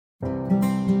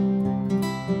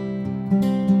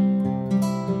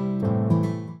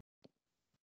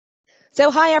So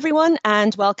hi everyone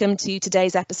and welcome to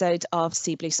today's episode of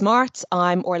Seeblue Smarts.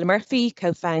 I'm Orla Murphy,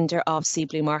 co-founder of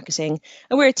Seeblue Marketing,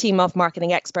 and we're a team of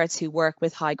marketing experts who work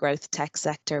with high growth tech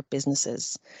sector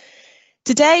businesses.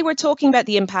 Today we're talking about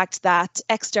the impact that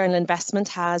external investment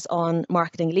has on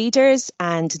marketing leaders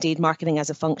and indeed marketing as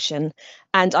a function.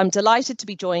 And I'm delighted to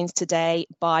be joined today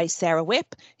by Sarah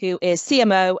Whipp, who is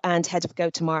CMO and Head of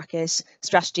Go-to-Market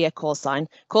Strategy at Callsign.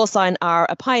 Callsign are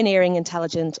a pioneering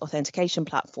intelligent authentication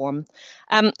platform.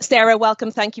 Sarah,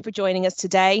 welcome. Thank you for joining us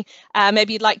today.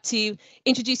 Maybe you'd like to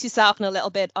introduce yourself and a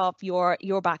little bit of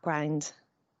your background.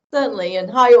 Certainly, and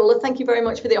hi Orla, thank you very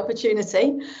much for the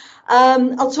opportunity.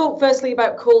 I'll talk firstly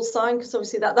about Callsign because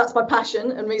obviously that's my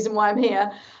passion and reason why I'm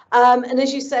here. And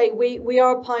as you say, we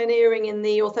are pioneering in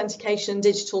the authentication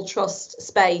digital trust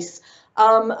space.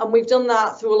 And we've done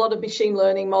that through a lot of machine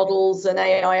learning models and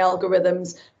AI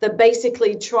algorithms that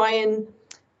basically try and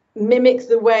mimic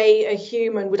the way a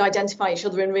human would identify each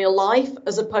other in real life,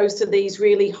 as opposed to these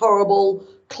really horrible,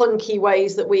 clunky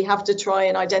ways that we have to try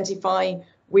and identify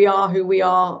we are who we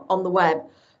are on the web.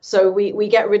 So we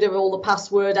get rid of all the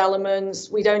password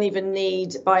elements. We don't even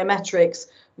need biometrics.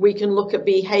 We can look at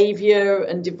behavior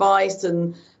and device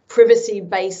and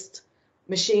privacy-based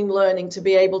machine learning to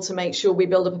be able to make sure we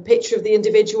build up a picture of the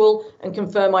individual and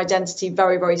confirm identity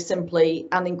very, very simply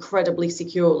and incredibly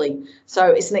securely. So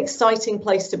it's an exciting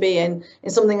place to be in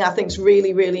something that I think is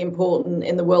really, really important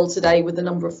in the world today with the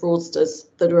number of fraudsters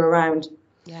that are around.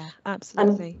 Yeah,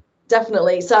 absolutely.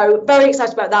 Definitely. So very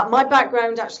excited about that. My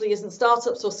background actually isn't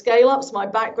startups or scale-ups. My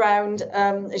background,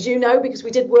 as you know, because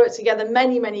we did work together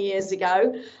many, many years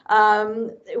ago,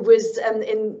 it was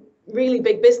in really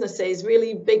big businesses,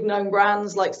 really big known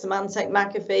brands like Symantec,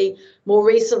 McAfee, more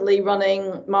recently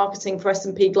running marketing for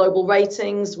S&P Global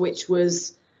Ratings, which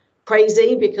was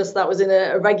crazy because that was in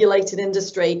a regulated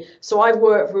industry. So I've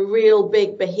worked for real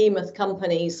big behemoth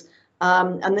companies,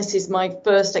 and this is my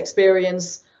first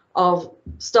experience of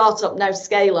startup, now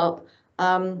scale up,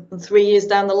 and 3 years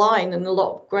down the line and a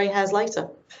lot of grey hairs later.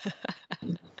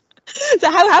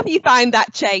 So how have you found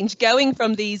that change going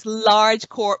from these large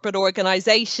corporate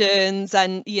organizations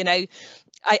and,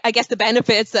 I guess the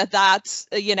benefits that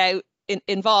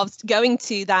involves going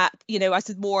to that, I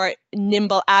said more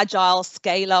nimble, agile,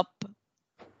 scale up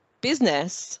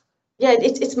business? Yeah,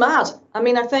 it's mad. I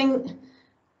mean, I think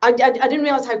I didn't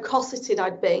realise how cosseted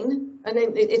I'd been. And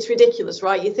it's ridiculous,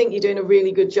 right? You think you're doing a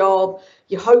really good job.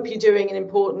 You hope you're doing an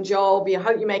important job. You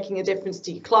hope you're making a difference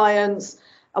to your clients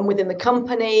and within the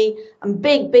company and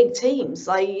big teams.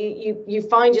 Like you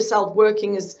find yourself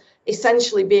working as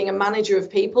essentially being a manager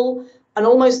of people. And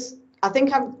almost, I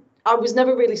think I was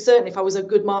never really certain if I was a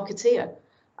good marketeer,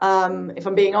 if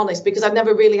I'm being honest, because I've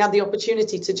never really had the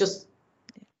opportunity to just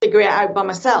figure it out by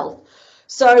myself.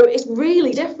 So it's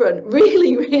really different,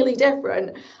 really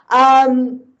different.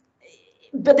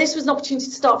 But this was an opportunity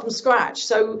to start from scratch.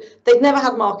 So they'd never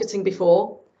had marketing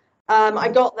before. I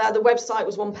got there, the website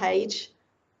was one page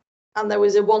and there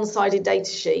was a one-sided data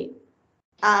sheet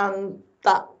and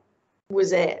that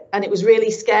was it. And it was really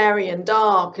scary and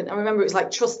dark. And I remember it was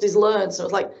like trust is learned. So I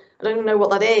was like, I don't even know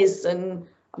what that is. And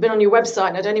I've been on your website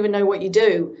and I don't even know what you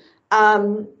do.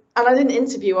 And I didn't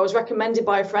interview. I was recommended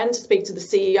by a friend to speak to the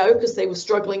CEO because they were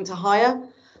struggling to hire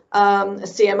a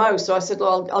CMO. So I said,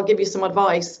 well, I'll give you some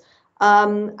advice.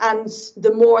 And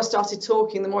the more I started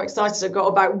talking, the more excited I got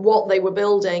about what they were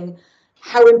building,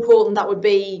 how important that would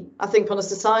be, I think, on a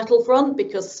societal front,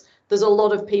 because there's a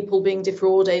lot of people being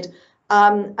defrauded.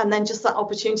 And then just that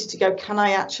opportunity to go, can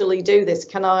I actually do this?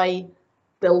 Can I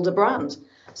build a brand?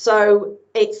 So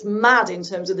it's mad in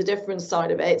terms of the difference side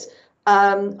of it.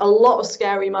 A lot of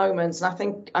scary moments. And I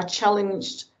think I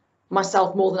challenged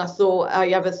myself more than I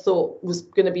ever thought was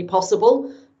going to be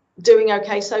possible. Doing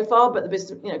okay so far, but the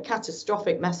business,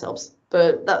 catastrophic mess ups.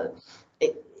 But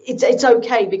it's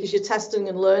okay because you're testing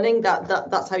and learning.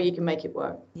 That's how you can make it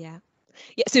work. Yeah.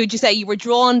 So would you say you were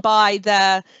drawn by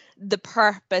the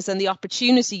purpose and the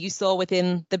opportunity you saw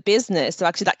within the business? So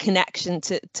actually that connection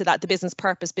to that, the business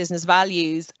purpose, business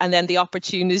values, and then the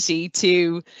opportunity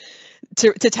to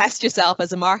test yourself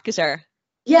as a marketer.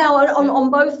 Yeah, on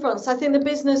both fronts. I think the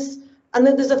business, and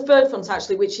then there's a third front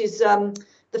actually, which is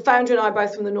the founder and I are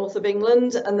both from the north of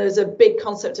England, and there's a big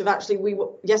concept of actually, we're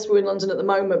in London at the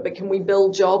moment, but can we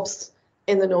build jobs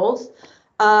in the north?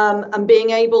 And being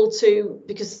able to,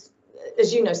 because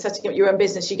as you know, setting up your own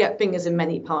business, you get fingers in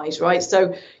many pies, right?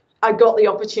 So I got the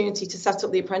opportunity to set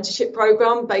up the apprenticeship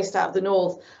program based out of the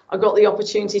north. I got the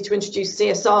opportunity to introduce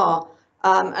CSR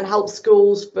and help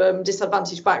schools from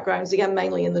disadvantaged backgrounds, again,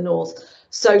 mainly in the north.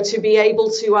 So to be able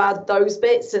to add those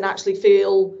bits and actually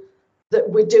feel that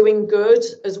we're doing good,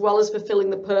 as well as fulfilling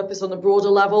the purpose on a broader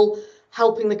level,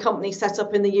 helping the company set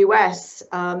up in the US,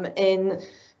 in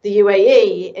the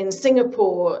UAE, in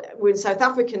Singapore, we're in South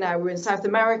Africa now, we're in South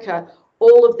America,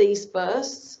 all of these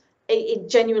bursts, it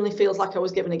genuinely feels like I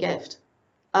was given a gift.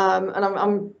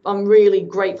 And I'm really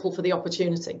grateful for the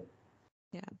opportunity.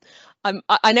 Yeah,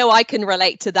 I know I can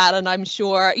relate to that, and I'm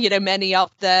sure many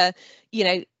of the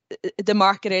the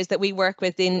marketers that we work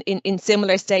with in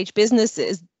similar stage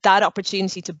businesses, that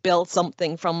opportunity to build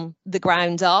something from the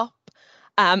ground up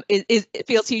it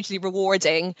feels hugely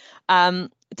rewarding,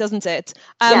 doesn't it?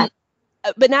 Yeah.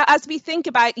 But now, as we think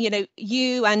about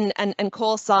you and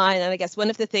Callsign, and I guess one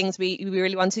of the things we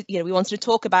really wanted we wanted to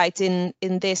talk about in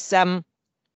this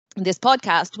this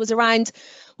podcast was around,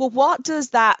 well, what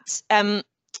does that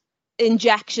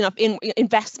injection of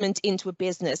investment into a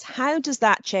business, how does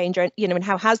that change, or and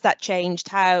how has that changed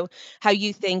how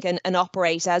you think and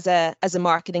operate as a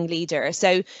marketing leader?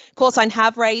 So Callsign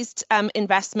have raised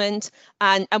investment,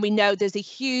 and we know there's a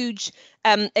huge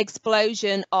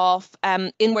explosion of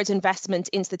inward investment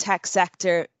into the tech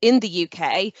sector in the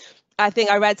UK. I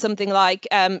think I read something like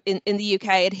in the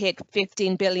UK it hit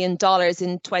 $15 billion in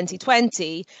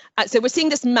 2020. So we're seeing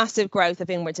this massive growth of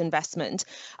inward investment.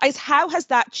 How has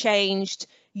that changed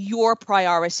your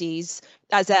priorities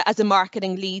as a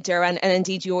marketing leader, and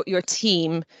indeed your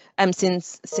team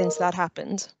since that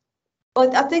happened?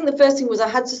 Well, I think the first thing was I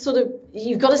had to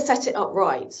you've got to set it up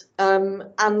right,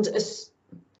 and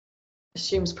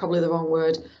assume's probably the wrong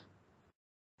word.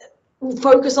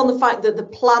 Focus on the fact that the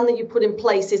plan that you put in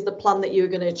place is the plan that you're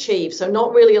going to achieve. So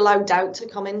not really allow doubt to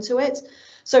come into it.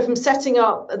 So from setting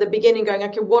up at the beginning, going,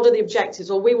 okay, what are the objectives?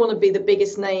 Well, we want to be the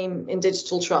biggest name in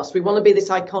digital trust. We want to be this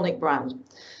iconic brand.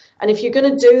 And if you're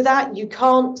going to do that, you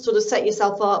can't sort of set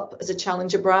yourself up as a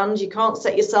challenger brand. You can't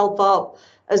set yourself up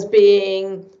as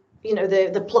being,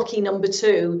 the plucky number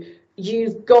two.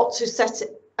 You've got to set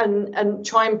it and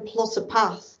try and plot a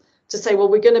path to say, well,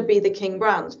 we're going to be the king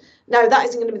brand. Now, that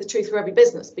isn't going to be the truth for every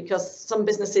business, because some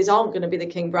businesses aren't going to be the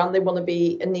king brand. They want to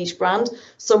be a niche brand.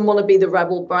 Some want to be the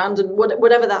rebel brand, and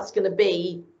whatever that's going to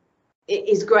be, it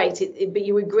is great. But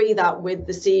you agree that with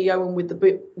the CEO and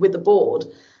with the board,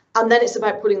 and then it's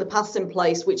about putting the paths in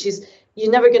place, which is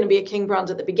you're never going to be a king brand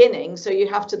at the beginning. So you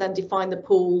have to then define the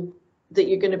pool that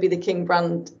you're going to be the king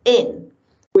brand in,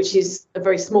 which is a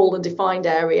very small and defined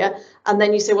area. And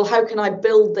then you say, well, how can I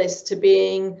build this to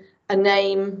being a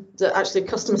name that actually a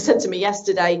customer said to me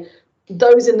yesterday,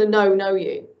 those in the know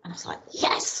you. And I was like,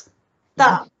 yes,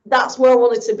 that's where I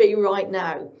wanted to be right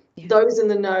now. Yeah. Those in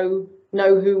the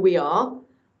know who we are.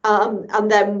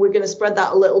 And then we're going to spread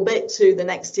that a little bit to the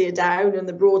next tier down and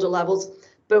the broader levels.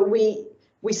 But we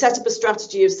set up a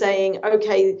strategy of saying,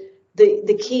 okay,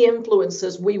 the key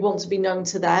influencers, we want to be known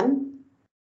to them.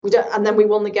 And then we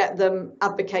want to get them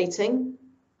advocating.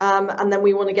 And then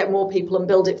we want to get more people and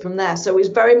build it from there. So it was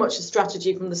very much a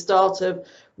strategy from the start of,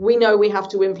 we know we have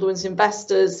to influence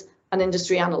investors and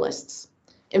industry analysts.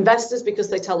 Investors, because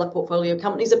they tell their portfolio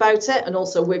companies about it, and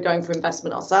also we're going for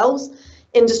investment ourselves.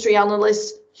 Industry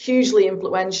analysts, hugely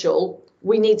influential.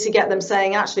 We need to get them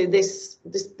saying, actually, this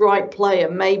bright player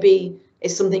maybe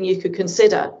is something you could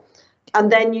consider.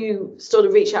 And then you sort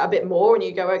of reach out a bit more and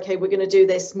you go, okay, we're going to do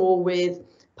this more with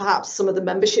perhaps some of the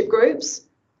membership groups,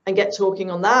 and get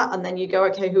talking on that. And then you go,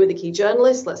 okay, who are the key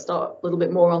journalists? Let's start a little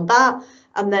bit more on that.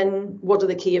 And then what are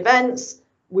the key events?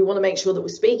 We want to make sure that we're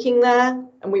speaking there,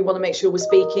 and we want to make sure we're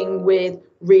speaking with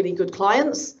really good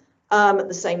clients at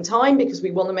the same time, because we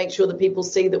want to make sure that people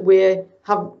see that we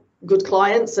have good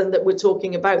clients and that we're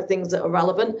talking about things that are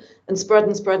relevant, and spread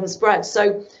and spread and spread.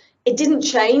 So it didn't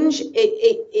change.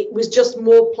 It was just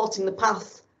more plotting the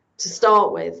path to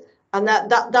start with. And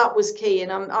that was key.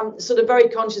 And I'm sort of very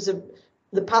conscious of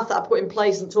the path that I put in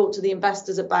place and talked to the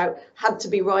investors about had to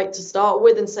be right to start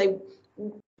with, and say,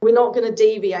 we're not going to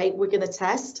deviate, we're going to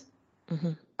test,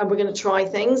 and we're going to try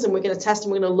things, and we're going to test,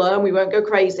 and we're going to learn. We won't go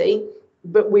crazy,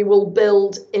 but we will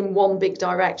build in one big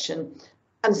direction,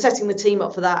 and setting the team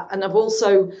up for that. And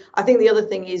I think the other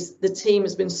thing is the team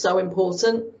has been so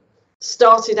important.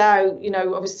 Started out,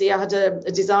 obviously I had a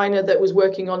designer that was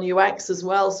working on UX as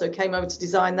well, so came over to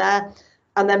design there,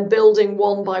 and then building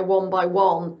one by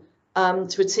one,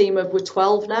 to a team of, we're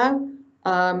 12 now.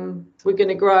 We're going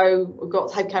to grow. We've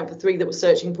got headcount for 3 that we're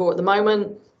searching for at the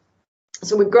moment.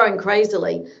 So we're growing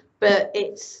crazily, but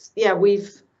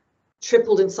we've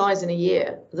tripled in size in a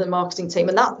year, the marketing team,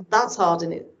 and that's hard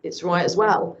in its right as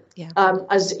well. Yeah.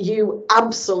 As you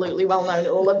absolutely well know,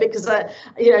 Orla, because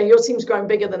your team's grown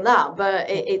bigger than that, but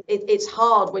it's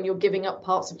hard when you're giving up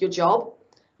parts of your job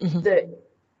that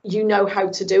you know how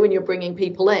to do, and you're bringing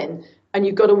people in. and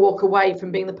you've got to walk away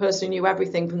from being the person who knew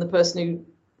everything from the person who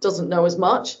doesn't know as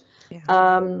much.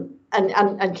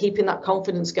 And keeping that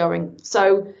confidence going.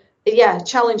 So yeah,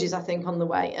 challenges I think on the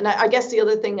way. And I guess the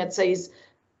other thing I'd say is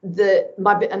and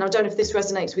I don't know if this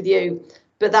resonates with you,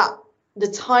 but that the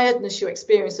tiredness you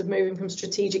experience of moving from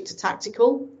strategic to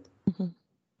tactical,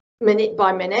 minute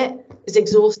by minute, is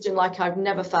exhausting like I've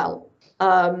never felt.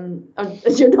 And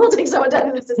you're nodding, so I don't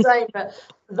know if it's the same, but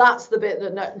that's the bit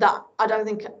that I don't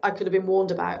think I could have been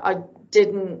warned about. I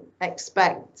didn't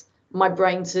expect my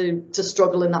brain to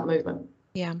struggle in that movement.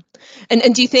 Yeah.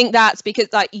 And do you think that's because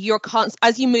like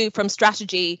as you move from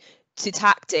strategy to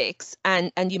tactics,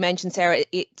 and you mentioned, Sarah,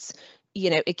 it's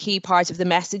a key part of the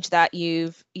message that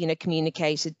you've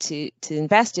communicated to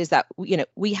investors that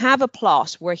we have a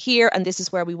plot, we're here, and this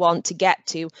is where we want to get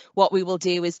to. What we will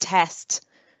do is test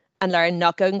and learn,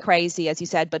 not going crazy, as you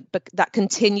said, but that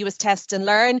continuous test and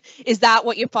learn. Is that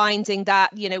what you're finding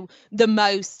that the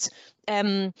most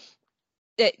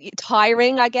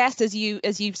tiring, I guess, as you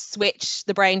switch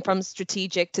the brain from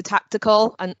strategic to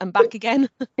tactical and back again?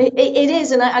 It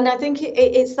is, and I think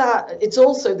it's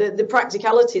also the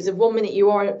practicalities of 1 minute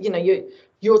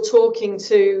you're talking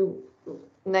to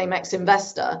name X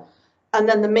investor, and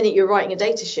then the minute you're writing a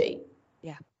data sheet,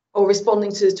 or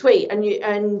responding to the tweet,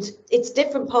 and it's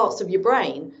different parts of your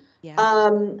brain.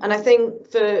 And I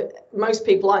think for most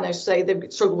people I know say they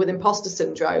struggle with imposter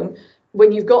syndrome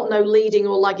when you've got no leading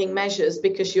or lagging measures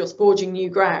because you're forging new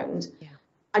ground,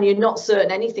 and you're not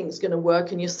certain anything's going to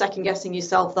work, and you're second guessing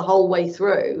yourself the whole way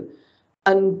through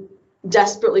and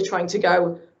desperately trying to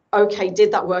go, okay,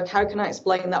 did that work? How can I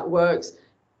explain that works?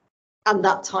 And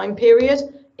that time period,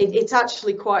 it's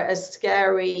actually quite a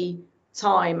scary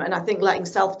time. And I think letting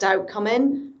self-doubt come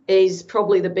in is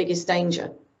probably the biggest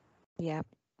danger. Yeah.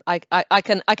 I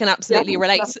can absolutely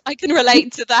relate. I can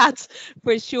relate to that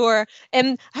for sure.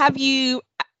 Have you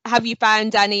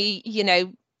found any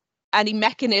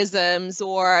mechanisms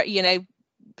or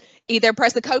either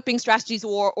personal coping strategies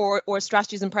or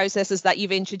strategies and processes that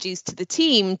you've introduced to the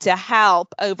team to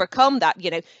help overcome that?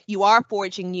 You are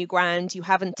forging new ground. You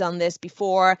haven't done this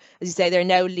before. As you say, there are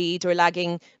no lead or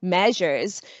lagging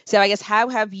measures. So I guess, how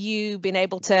have you been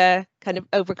able to kind of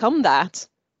overcome that?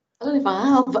 I don't know if I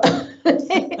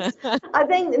have. I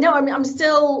think no. I mean, I'm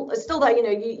still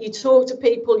there. You talk to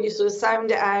people, you sort of sound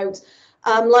it out.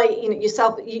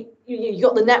 Yourself, you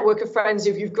got the network of friends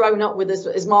who you've grown up with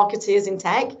as marketeers in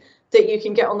tech that you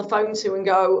can get on the phone to and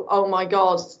go, oh my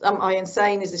God, am I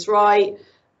insane? Is this right?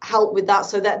 Help with that.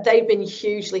 So that they've been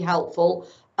hugely helpful.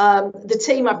 The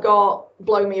team I've got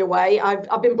blow me away.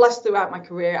 I've been blessed throughout my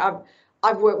career.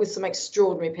 I've worked with some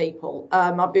extraordinary people.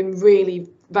 I've been really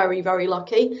very, very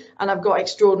lucky, and I've got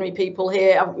extraordinary people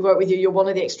here. I've worked with you. You're one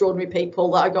of the extraordinary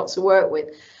people that I got to work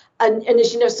with. And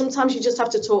as you know, sometimes you just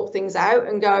have to talk things out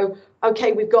and go,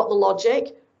 okay, we've got the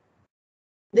logic.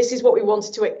 This is what we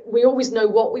wanted to. We always know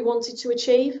what we wanted to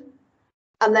achieve,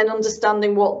 and then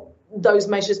understanding what those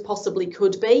measures possibly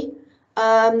could be.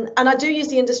 And I do use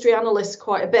the industry analysts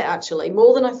quite a bit, actually,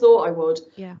 more than I thought I would.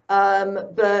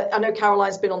 But I know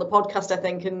Caroline's been on the podcast, I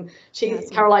think, and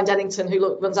Caroline Dennington,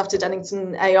 who runs after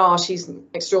Dennington AR, she's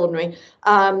extraordinary.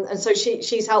 And so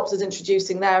she's helped us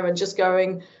introducing there and just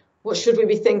going, what should we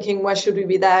be thinking? Where should we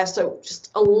be there? So just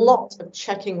a lot of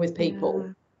checking with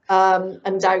people,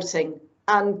 and doubting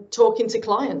and talking to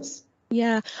clients.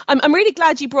 Yeah, I'm really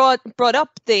glad you brought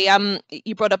up the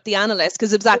analyst,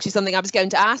 because it was actually something I was going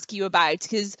to ask you about,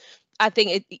 because I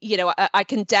think I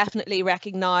can definitely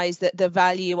recognise that the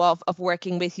value of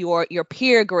working with your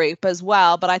peer group as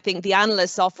well, but I think the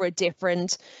analysts offer a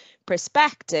different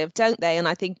perspective, don't they? And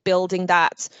I think building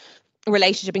that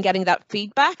relationship and getting that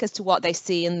feedback as to what they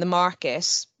see in the market.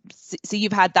 So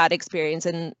you've had that experience,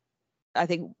 and I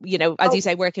think as you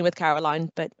say, working with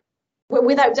Caroline, but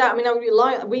without doubt, I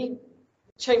mean, we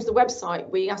changed the website.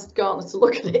 We asked Gartner to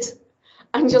look at it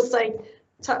and just say,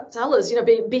 tell us,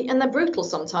 and they're brutal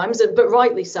sometimes, but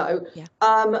rightly so.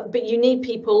 But you need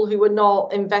people who are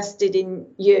not invested in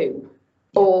you,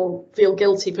 or feel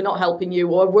guilty for not helping you,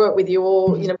 or work with you,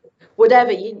 or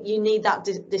whatever. You need that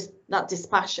that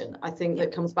dispassion, I think,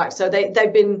 that comes back. So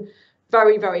they've been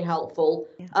very, very helpful.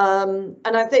 And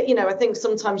I think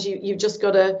sometimes you've just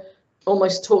got to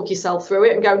almost talk yourself through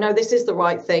it and go, no, this is the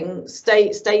right thing.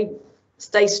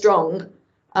 Stay strong.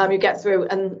 You get through,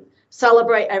 and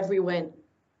celebrate every win,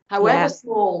 however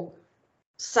small.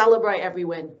 Celebrate every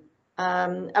win.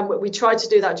 And we tried to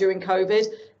do that during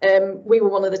COVID. We were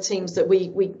one of the teams that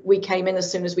we came in as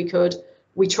soon as we could.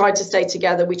 We tried to stay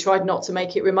together. We tried not to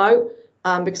make it remote,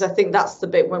 because I think that's the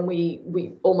bit when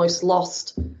we almost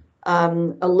lost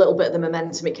a little bit of the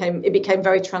momentum. It became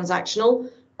very transactional,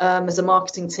 as a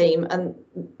marketing team, and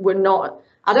we're not.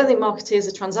 I don't think marketeers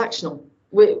are transactional.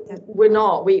 We're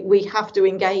not. We have to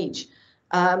engage,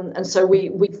 and so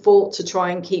we fought to try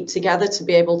and keep together to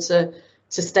be able to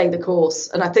stay the course.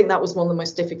 And I think that was one of the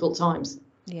most difficult times.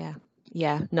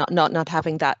 Yeah, not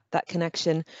having that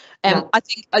connection. I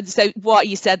think so. What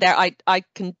you said there, I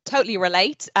can totally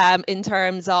relate. In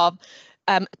terms of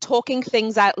talking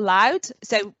things out loud.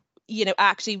 So,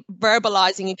 actually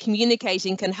verbalizing and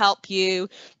communicating can help you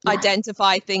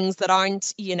identify things that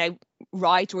aren't,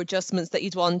 right, or adjustments that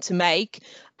you'd want to make.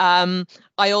 I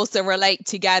also relate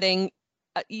to getting,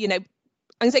 I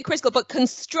can say critical, but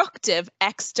constructive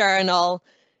external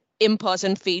input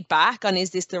and feedback on,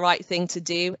 is this the right thing to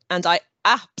do? And I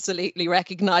absolutely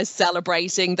recognize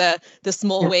celebrating the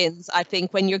small wins. I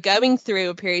think when you're going through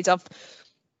a period of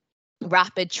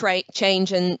rapid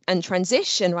change and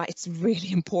transition, right, it's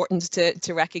really important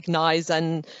to recognize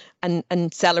and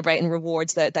celebrate and reward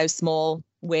those small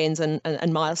wins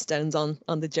and milestones on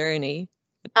the journey.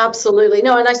 Absolutely.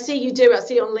 No, and I see you do. I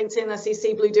see it on LinkedIn. I see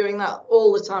Seeblue doing that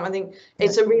all the time. I think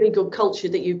it's a really good culture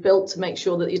that you've built to make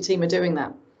sure that your team are doing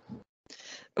that.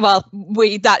 Well,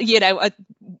 we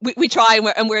try,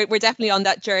 and we're definitely on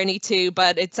that journey too.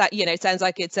 But it's it sounds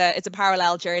like it's a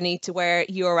parallel journey to where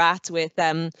you're at with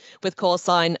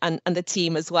Callsign and the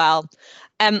team as well.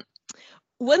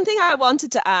 One thing I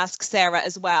wanted to ask Sarah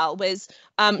as well was,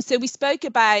 so we spoke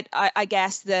about, I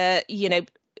guess, the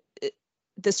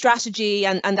strategy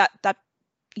and that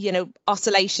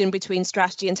oscillation between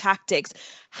strategy and tactics.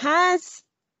 Has,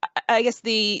 I guess,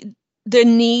 the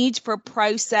need for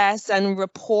process and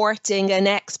reporting and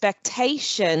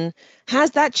expectation,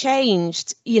 has that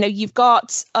changed? You've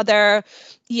got other,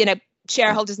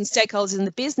 shareholders and stakeholders in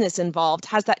the business involved.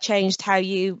 Has that changed how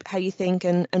you think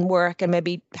and work, and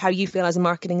maybe how you feel as a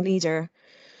marketing leader?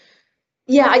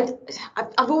 Yeah,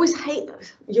 I've always hated,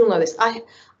 you'll know this, I've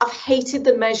hated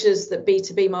the measures that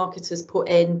B2B marketers put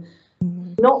in,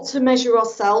 not to measure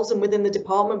ourselves and within the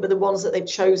department, but the ones that they've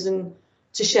chosen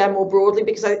to share more broadly,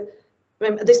 because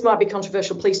this might be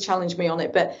controversial, please challenge me on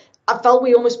it, but I felt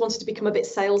we almost wanted to become a bit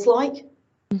sales-like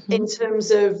in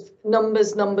terms of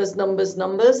numbers,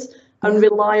 and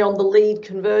rely on the lead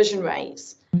conversion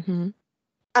rates.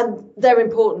 And they're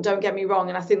important, don't get me wrong,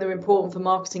 and I think they're important for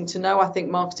marketing to know. I think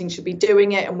marketing should be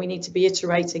doing it, and we need to be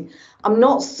iterating. I'm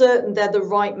not certain they're the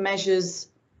right measures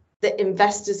that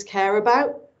investors care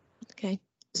about. Okay.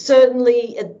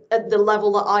 Certainly at the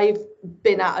level that I've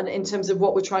been at, and in terms of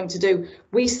what we're trying to do,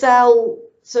 we sell,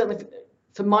 certainly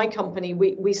for my company,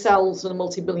 we sell sort of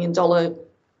multi-billion-dollar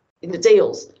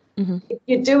deals. If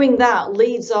you're doing that,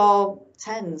 leads are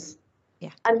tens. Yeah.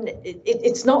 And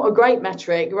it's not a great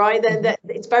metric, right?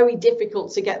 It's very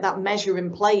difficult to get that measure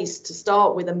in place to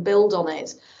start with and build on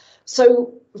it.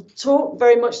 So talk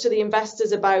very much to the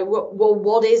investors about,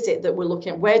 what is it that we're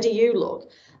looking at? Where do you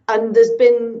look? And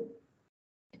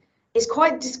it's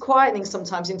quite disquieting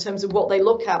sometimes in terms of what they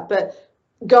look at, but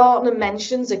Gartner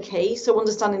mentions are key. So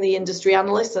understanding the industry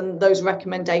analysts and those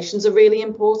recommendations are really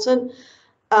important.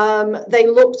 They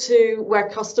look to where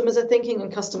customers are thinking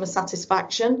and customer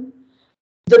satisfaction.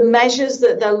 The measures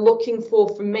that they're looking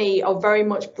for me are very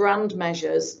much brand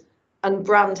measures and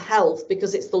brand health,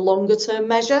 because it's the longer term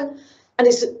measure. And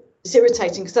it's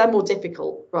irritating because they're more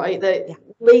difficult, right?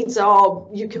 Leads are,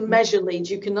 you can measure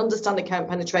leads, you can understand account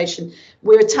penetration.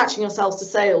 We're attaching ourselves to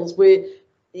sales.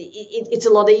 It's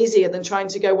a lot easier than trying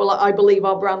to go, well, I believe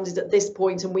our brand is at this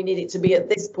point and we need it to be at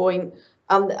this point,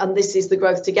 and this is the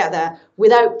growth to get there,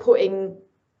 without putting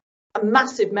a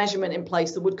massive measurement in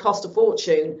place that would cost a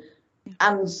fortune.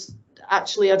 And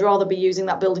actually, I'd rather be using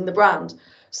that building the brand.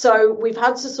 So we've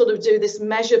had to sort of do this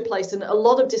measure place, and a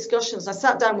lot of discussions. I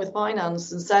sat down with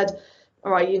finance and said,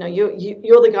 all right, you're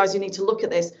the guys who need to look at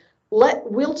this.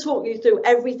 We'll talk you through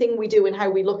everything we do and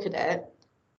how we look at it,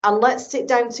 and let's sit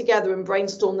down together and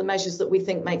brainstorm the measures that we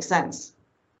think make sense.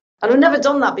 And I've never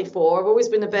done that before. I've always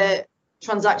been a bit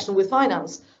transactional with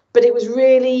finance, but it was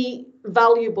really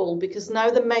valuable because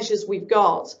now the measures we've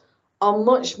got are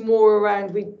much more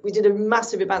around. We did a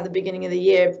massive event at the beginning of the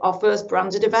year, our first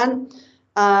branded event,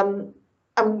 and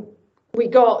we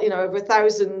got over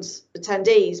 1,000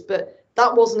 attendees, but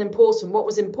that wasn't important. What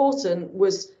was important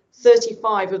was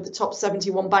 35 of the top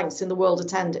 71 banks in the world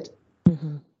attended.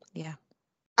 Yeah.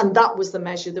 And that was the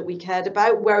measure that we cared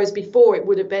about, whereas before it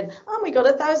would have been, we got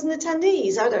 1,000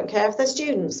 attendees, I don't care if they're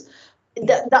students.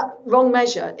 That wrong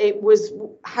measure. It was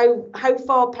how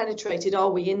far penetrated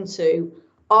are we into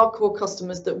our core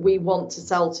customers that we want to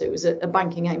sell to. It was a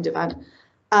banking aimed event.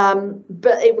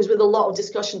 But it was with a lot of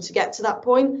discussion to get to that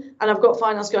point. And I've got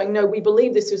finance going, no, we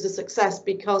believe this was a success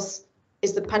because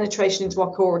it's the penetration into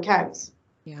our core accounts.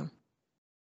 Yeah.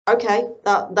 Okay,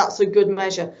 that's a good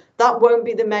measure. That won't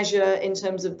be the measure in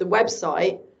terms of the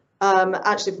website.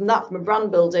 Actually, from a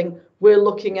brand building, we're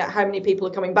looking at how many people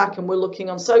are coming back, and we're looking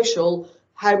on social,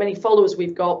 how many followers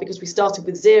we've got, because we started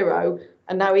with 0,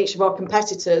 and now each of our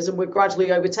competitors, and we're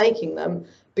gradually overtaking them,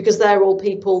 because they're all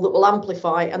people that will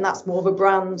amplify, and that's more of a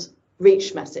brand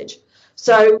reach message.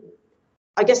 So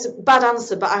I guess a bad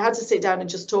answer, but I had to sit down and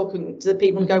just talking to the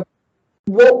people and go,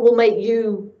 what will make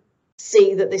you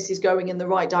see that this is going in the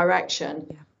right direction?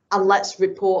 Yeah. And let's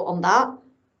report on that.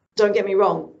 Don't get me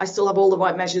wrong, I still have all the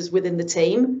right measures within the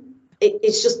team.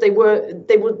 It's just they were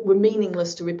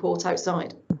meaningless to report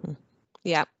outside. Mm-hmm.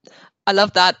 Yeah, I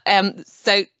love that.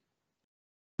 So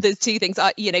there's two things.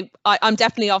 I'm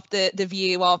definitely off the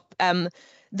view of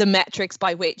the metrics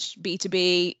by which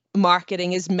B2B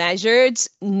marketing is measured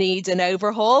need an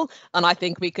overhaul, and I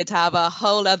think we could have a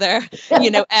whole other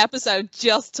episode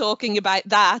just talking about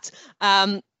that.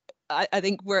 I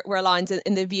think we're aligned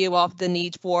in the view of the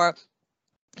need for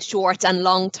short and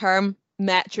long-term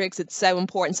metrics. It's so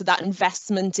important. So that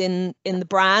investment in the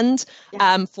brand,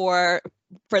 for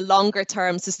longer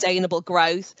term sustainable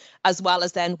growth, as well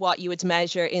as then what you would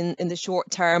measure in the short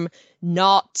term,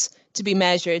 not to be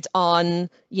measured on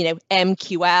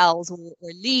MQLs or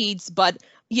leads, but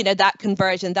that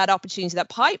conversion, that opportunity, that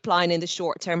pipeline in the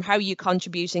short term. How are you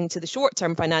contributing to the short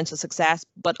term financial success,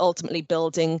 but ultimately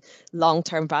building long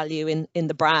term value in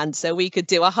the brand? So we could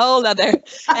do a whole other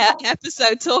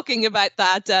episode talking about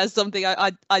that. Something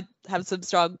I have some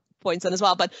strong points on as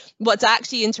well. But what's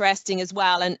actually interesting as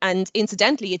well, and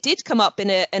incidentally, it did come up in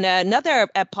another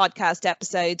podcast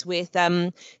episode with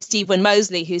Stephen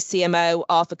Mosley, who's CMO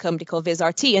of a company called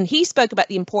VizRT, and he spoke about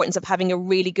the importance of having a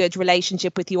really good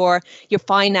relationship with your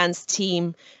finance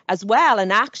team as well,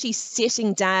 and actually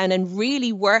sitting down and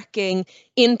really working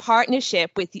in partnership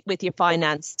with your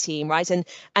finance team, right, and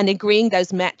agreeing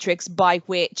those metrics by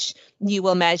which you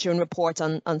will measure and report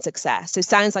on success. So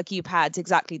sounds like you've had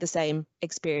exactly the same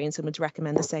experience and would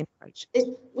recommend the same approach.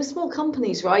 We're small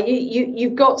companies, right?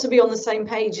 You've got to be on the same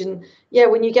page. And yeah,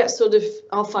 when you get sort of,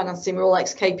 our finance team are all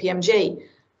ex-KPMG,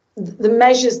 the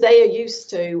measures they are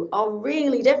used to are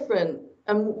really different.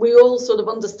 And we all sort of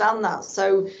understand that.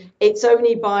 So it's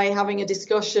only by having a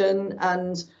discussion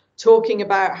and talking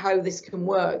about how this can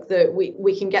work that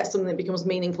we can get something that becomes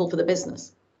meaningful for the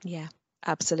business. Yeah,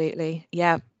 absolutely.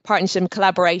 Yeah. Partnership and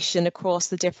collaboration across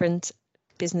the different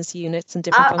business units and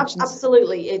different functions.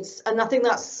 Absolutely. And I think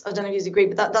that's, I don't know if you agree,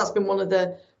 but that's been one of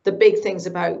the big things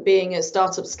about being a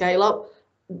startup scale up.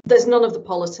 There's none of the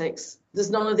politics.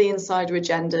 There's none of the insider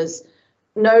agendas.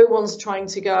 No one's trying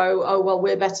to go, oh, well,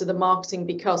 we're better than marketing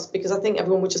because I think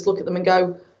everyone would just look at them and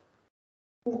go,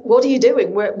 what are you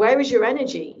doing? Where is your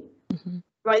energy? Mm-hmm.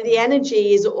 Right. The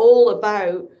energy is all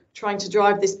about trying to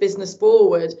drive this business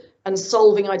forward and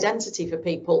solving identity for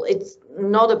people. It's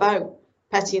not about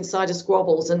petty insider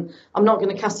squabbles. And I'm not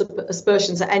going to cast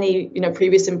aspersions at any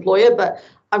previous employer, but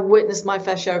I've witnessed my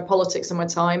fair share of politics in my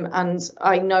time, and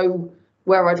I know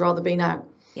where I'd rather be now.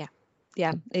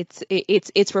 Yeah,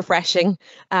 it's refreshing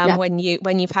when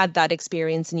you've had that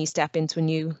experience and you step into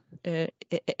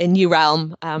a new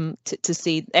realm, to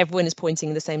see everyone is pointing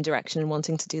in the same direction and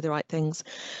wanting to do the right things.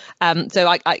 So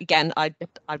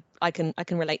I can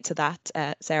relate to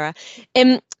that, Sarah.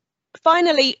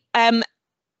 Finally,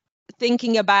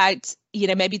 thinking about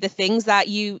maybe the things that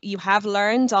you have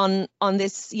learned on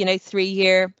this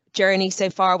 3-year journey so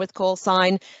far with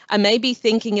Callsign, and maybe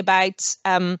thinking about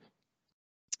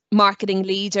marketing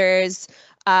leaders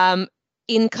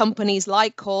in companies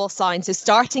like Callsign, so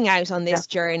starting out on this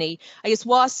journey. I guess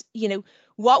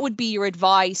what would be your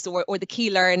advice or the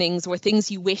key learnings or things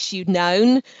you wish you'd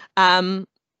known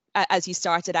as you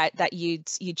started out that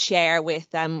you'd share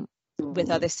with other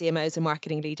CMOs and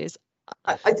marketing leaders?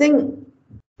 I think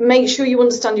make sure you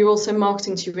understand you're also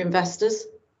marketing to your investors,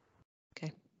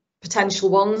 potential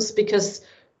ones, because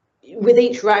with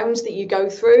each round that you go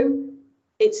through,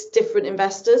 it's different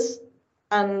investors,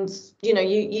 and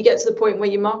you get to the point where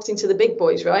you're marketing to the big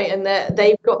boys, right? And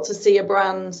they've got to see a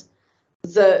brand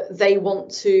that they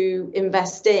want to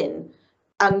invest in,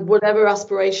 and whatever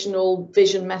aspirational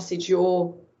vision message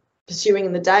you're pursuing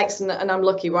in the decks. And I'm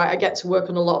lucky, right? I get to work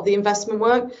on a lot of the investment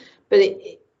work, but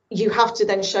you have to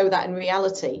then show that in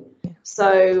reality.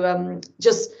 So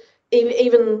just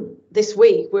even this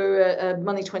week, we're at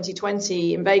Money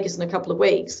 2020 in Vegas in a couple of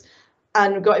weeks,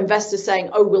 and we've got investors saying,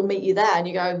 oh, we'll meet you there. And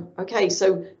you go, okay,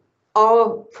 so our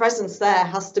presence there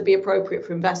has to be appropriate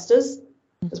for investors,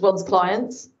 as well as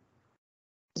clients,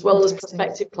 as well as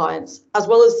prospective clients, as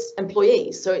well as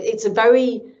employees. So it's a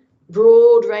very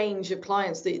broad range of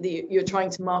clients that you're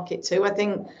trying to market to. I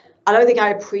think I don't think I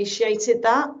appreciated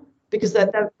that, because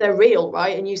they're real,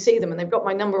 right? And you see them, and they've got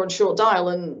my number on short dial,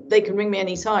 and they can ring me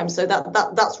anytime. So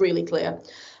that's really clear.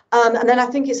 And then I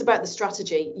think it's about the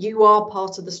strategy. You are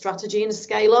part of the strategy in a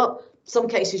scale up. Some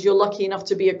cases you're lucky enough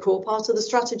to be a core part of the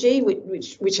strategy,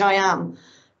 which I am.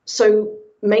 So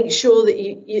make sure that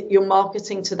you're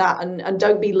marketing to that, and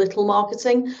don't belittle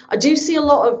marketing. I do see a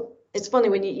lot of, it's funny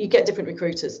when you get different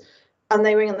recruiters and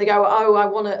they ring and they go, oh, I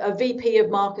want a VP of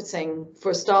marketing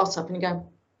for a startup. And you go,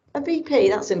 a VP,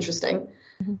 that's interesting.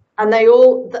 Mm-hmm. And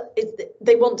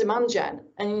they want demand gen.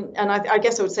 And I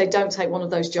guess I would say, don't take one of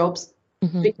those jobs,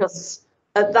 mm-hmm. because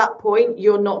at that point,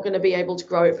 you're not going to be able to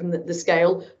grow it from the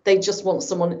scale. They just want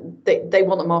someone, they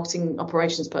want a marketing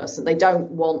operations person. They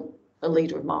don't want a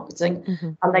leader of marketing,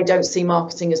 mm-hmm. and they don't see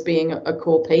marketing as being a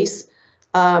core piece.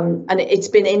 And it's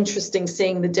been interesting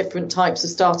seeing the different types of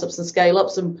startups and scale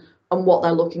ups and what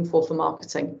they're looking for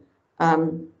marketing.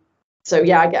 So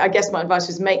yeah, I guess my advice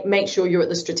is make sure you're at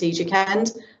the strategic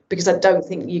end, because I don't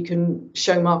think you can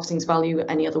show marketing's value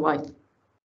any other way.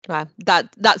 Wow,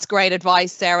 that's great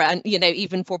advice, Sarah. And,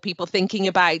 even for people thinking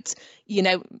about,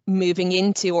 moving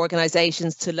into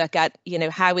organizations to look at,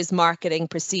 how is marketing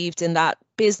perceived in that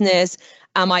business?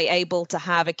 Am I able to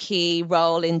have a key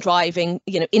role in driving,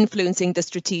 influencing the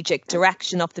strategic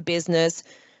direction of the business,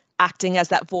 acting as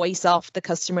that voice of the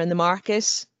customer and the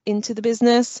market into the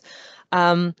business?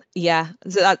 So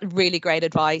that's really great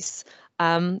advice.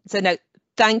 So no,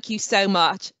 thank you so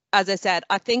much. As I said,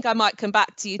 I think I might come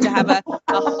back to you to have a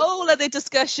whole other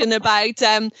discussion about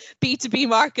B2B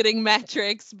marketing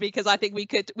metrics, because I think we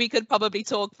could probably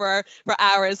talk for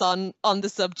hours on the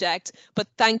subject. But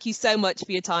thank you so much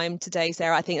for your time today,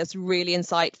 Sarah. I think it's really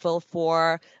insightful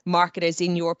for marketers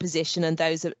in your position and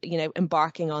those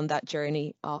embarking on that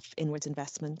journey of inwards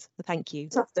investment. So thank you.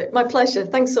 Fantastic. My pleasure.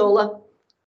 Thanks, Orla.